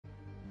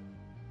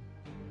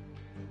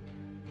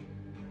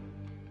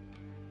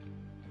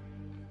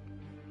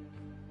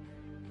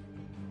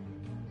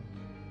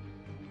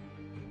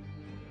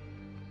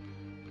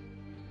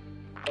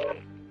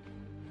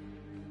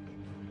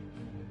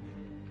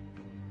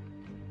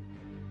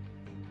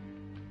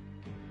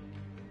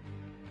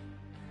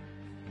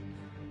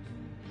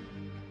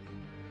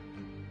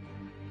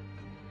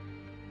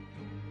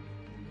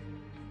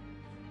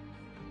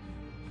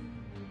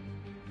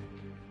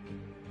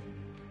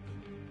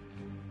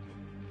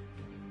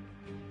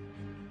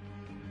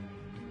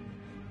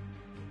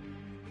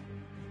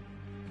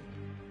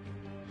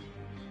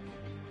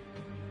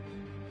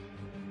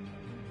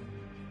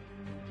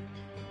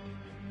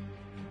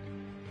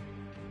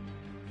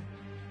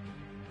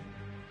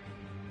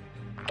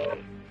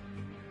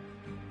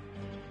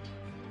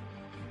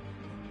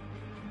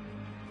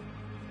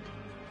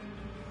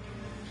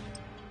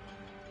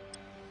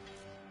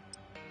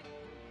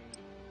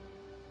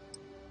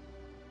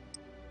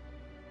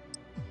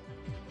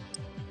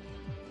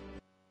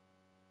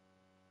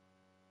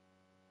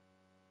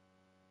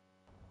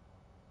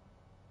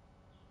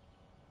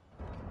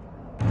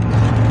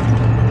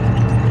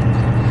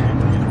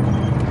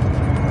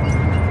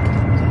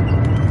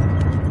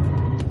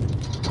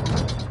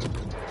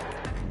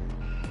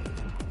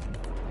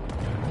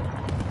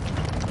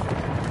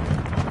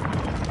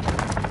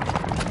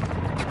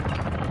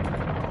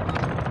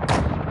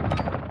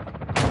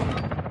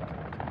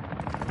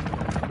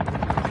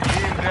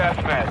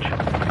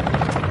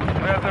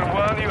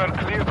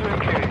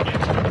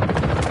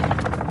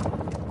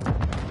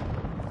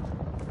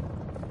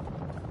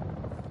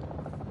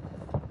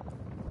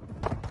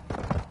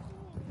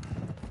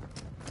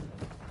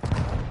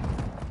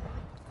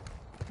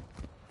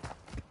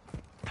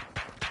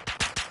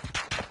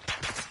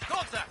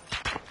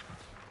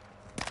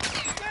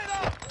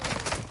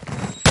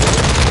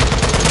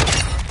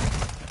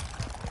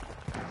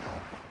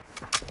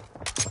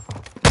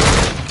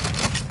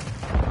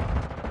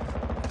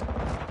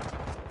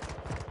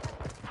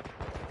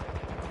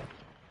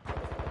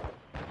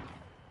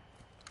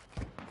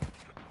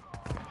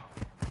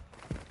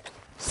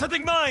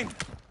Setting mine!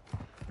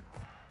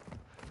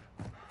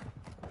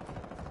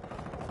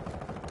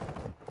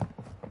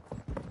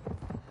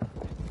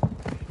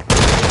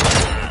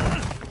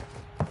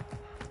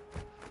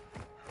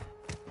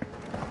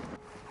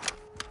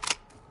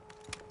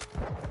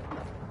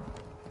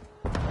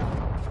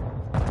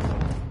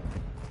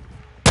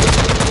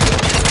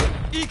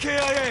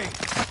 EKIA!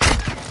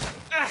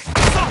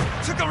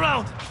 Stop! Took a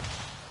round!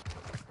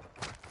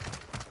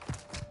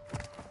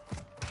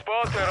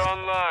 Spotter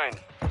online.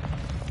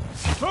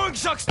 Throwing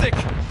shock stick!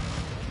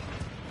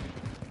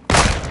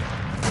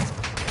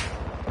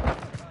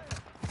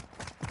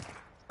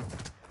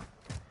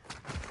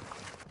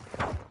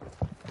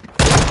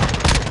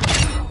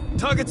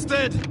 Target's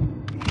dead!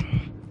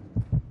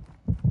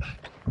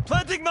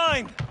 Planting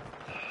mine!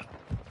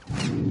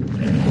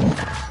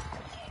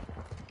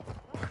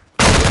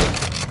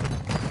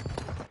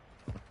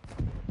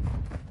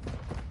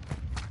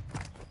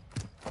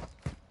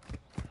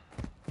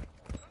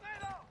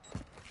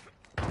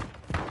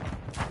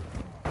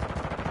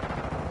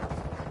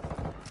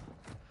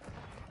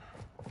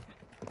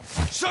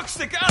 Shock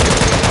stick out!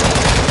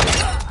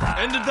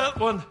 Ended that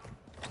one.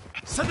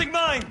 Setting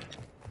mine!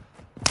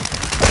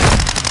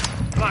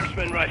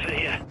 Marksman rifle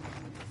here.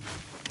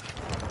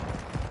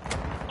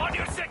 On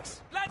your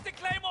six! Land the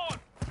claymore!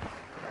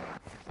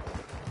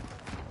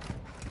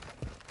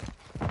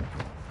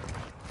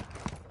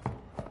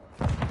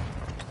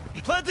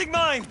 Planting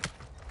mine!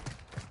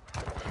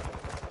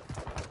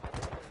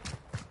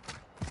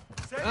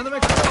 Enemy!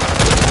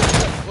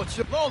 What's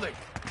your loading?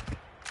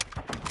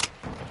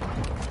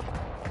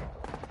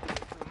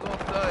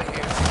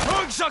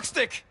 Throwing shock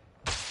stick!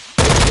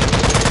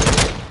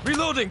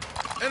 Reloading!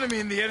 Enemy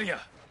in the area.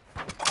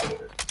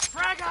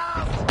 Frag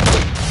out!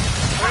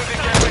 Friendly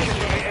damage to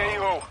the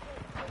AO.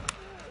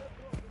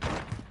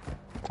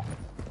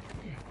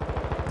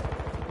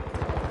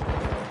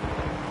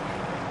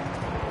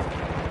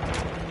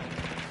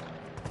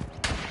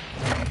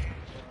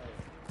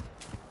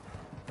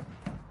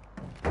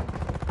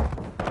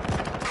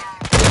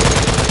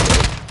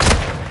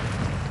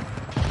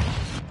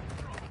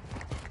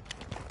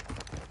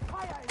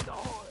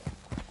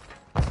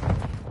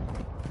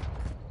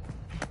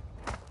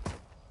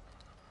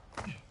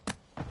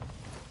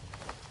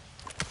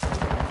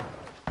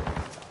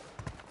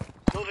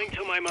 Moving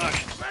to my mark.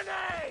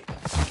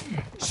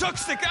 Shock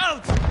stick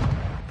out!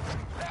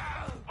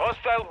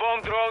 Hostile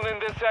bomb drone in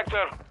this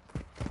sector.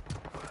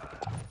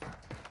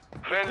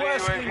 Friendly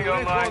UAV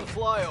online.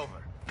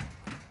 Flyover.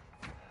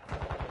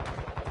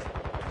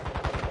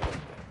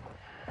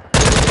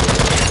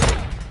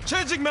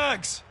 Changing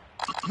mags!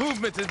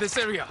 Movement in this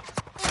area.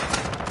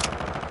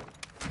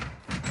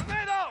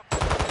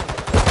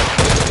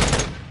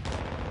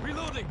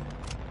 Reloading.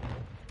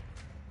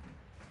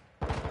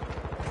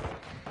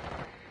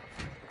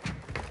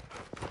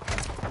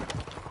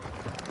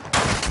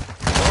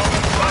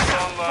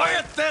 Fire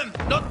at them,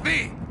 not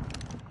me!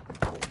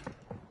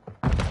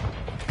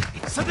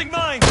 Setting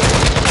mine!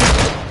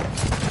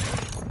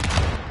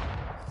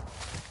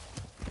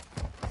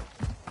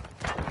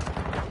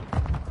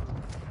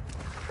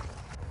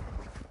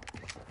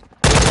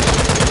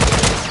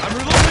 I'm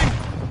reloading!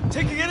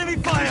 Taking enemy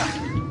fire!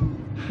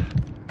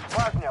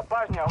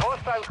 Paznia,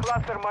 hostile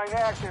cluster mine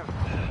active.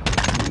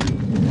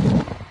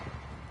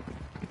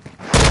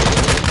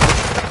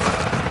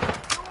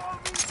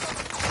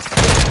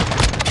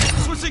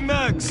 Switching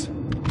mags!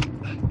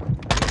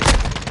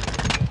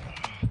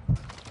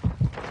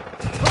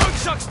 Throwing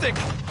shock stick!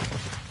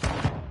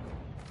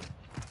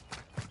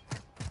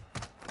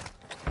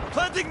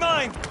 Planting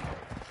mine!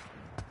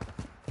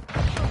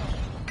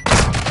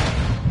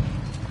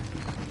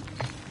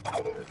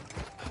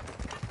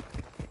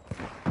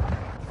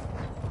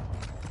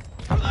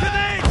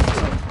 Grenade!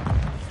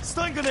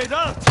 Stun grenade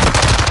out!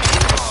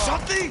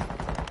 Shot thee?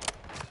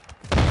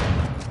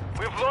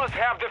 We've lost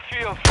half the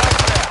field. Fight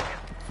back.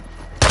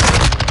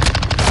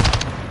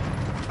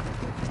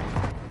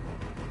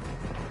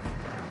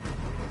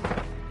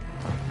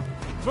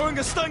 Throwing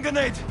a stun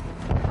grenade!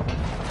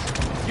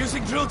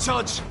 Using drill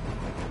charge!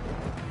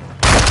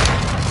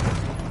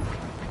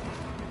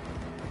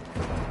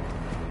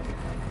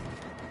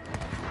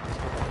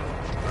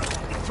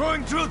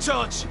 Throwing drill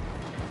charge!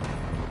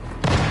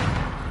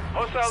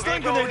 Hostile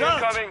Stun vehicle grenade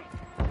out. incoming.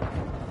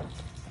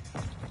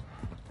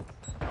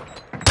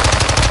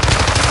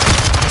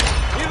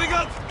 Healing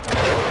up!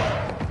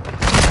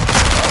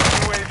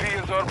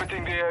 UAV is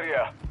orbiting the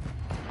area.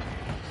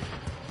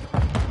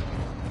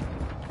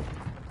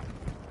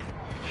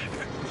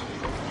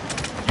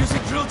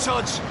 Using drill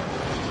charge!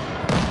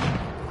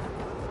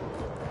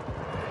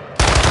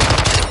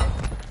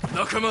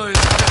 Nakama is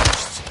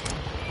finished!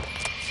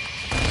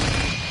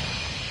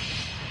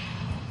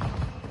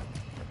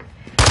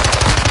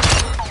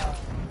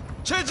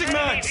 Changing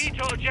mags!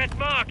 VTOL jet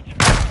marked.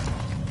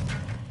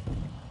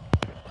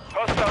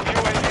 Hostile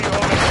UAV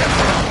overhead.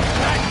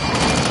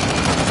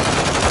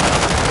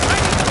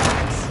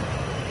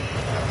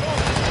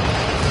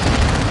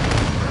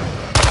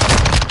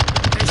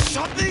 They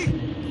shot me?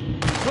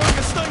 Throwing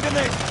a stun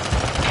grenade!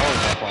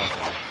 Oh,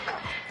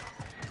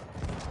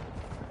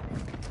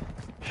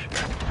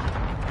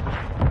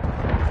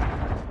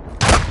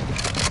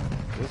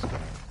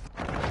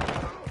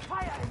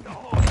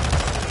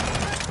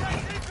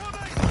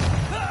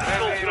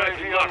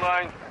 marked.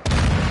 online.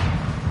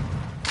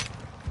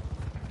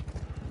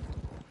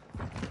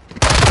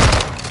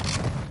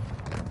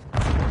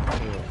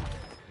 Yeah.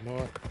 You know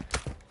what?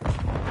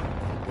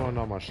 I'm going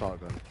on my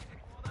shotgun.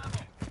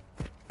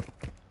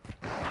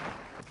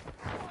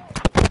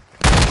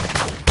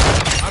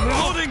 I'm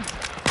reloading!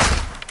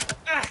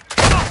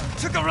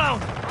 Took a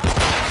round!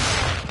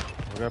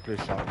 I gotta play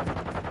shotgun.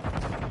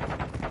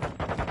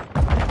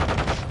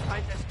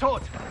 Feind ist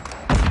tot!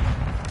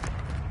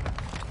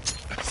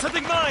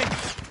 Setting mine!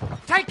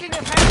 Taking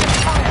effective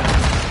fire!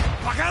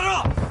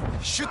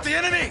 Bacaro! Shoot the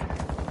enemy!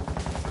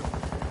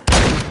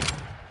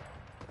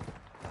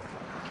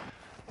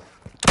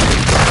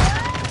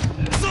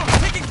 So,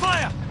 taking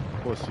fire!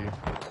 Pussy.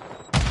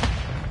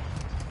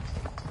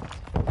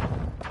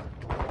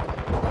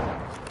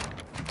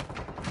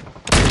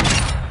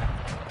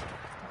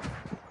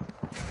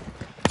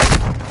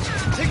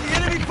 Taking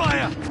enemy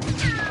fire!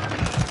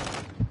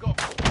 Go!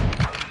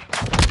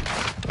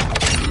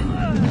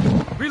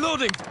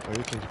 Reloading! Oh,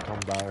 you can come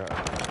back and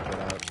get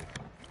at me.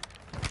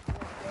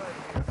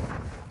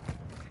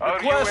 Our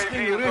Requesting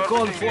UAV is recon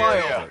orbiting the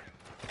flyover. area.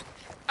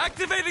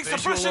 Activating Visual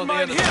suppression on the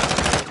mine enemy. here!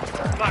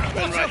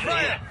 Marksman What's your rifle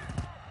here. fire?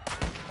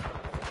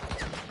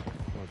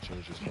 I'm gonna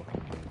change this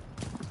fucking game.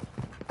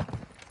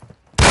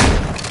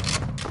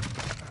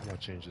 I'm gonna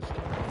change this game.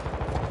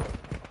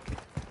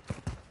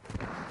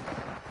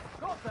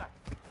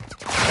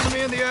 Enemy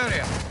in the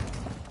area.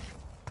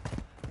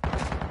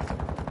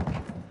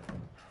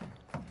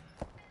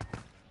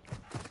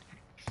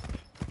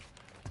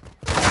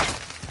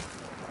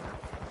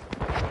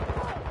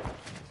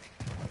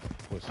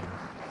 Pussy.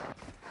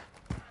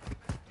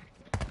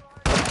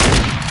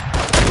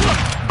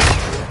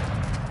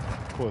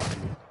 Pussy.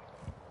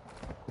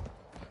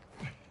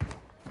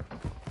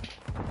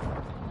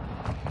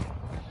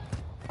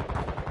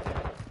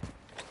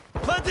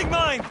 Planting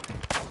mine!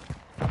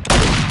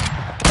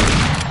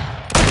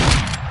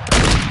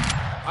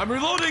 I'm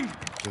reloading!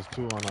 There's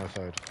two on our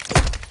side.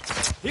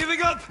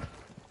 Healing up!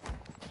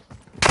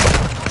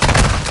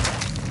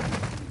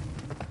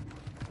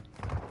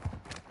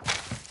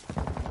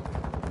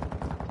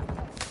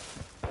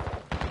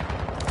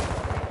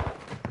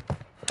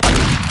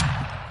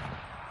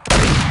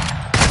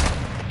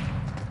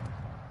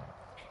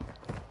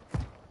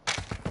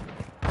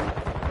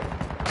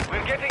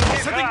 We're getting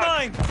hit Setting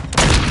hard. mine!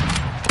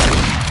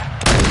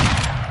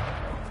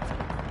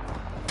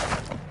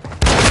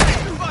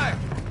 Fire.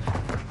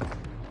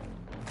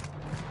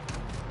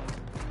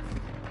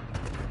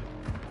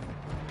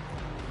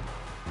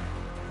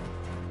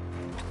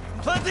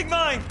 Planting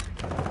mine!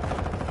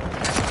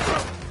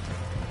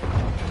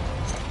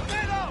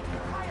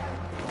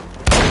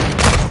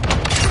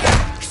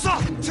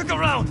 Took a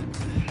round!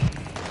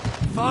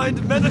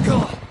 Find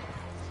medical!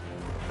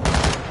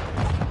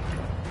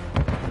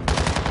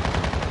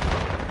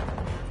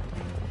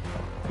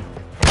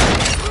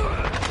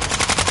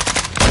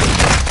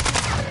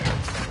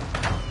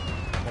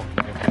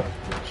 Fucking F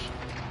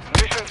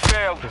bitch. Mission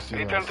failed. Pussy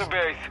Return ass. to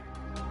base.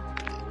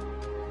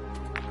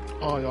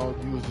 All y'all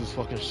use is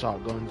fucking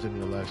shotguns in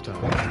your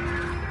lifetime.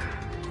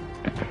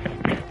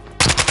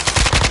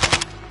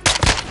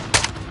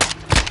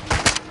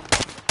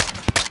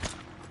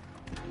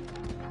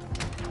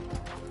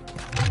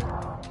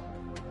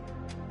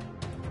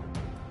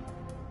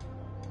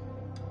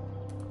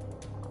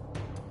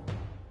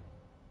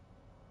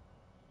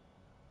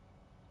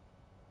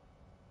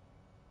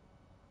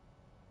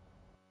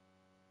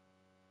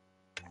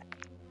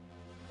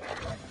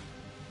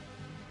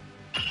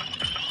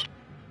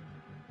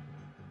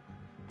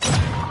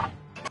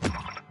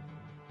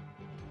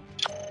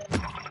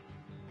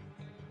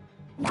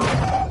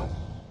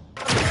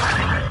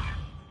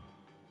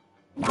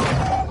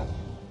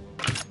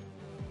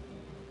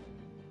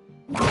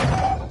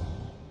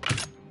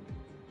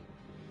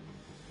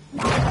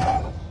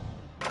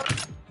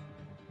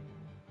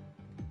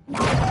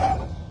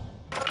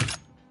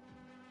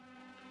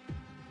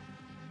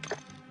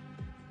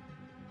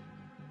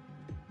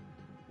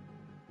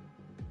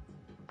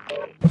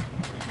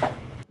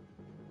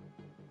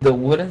 The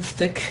wooden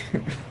stick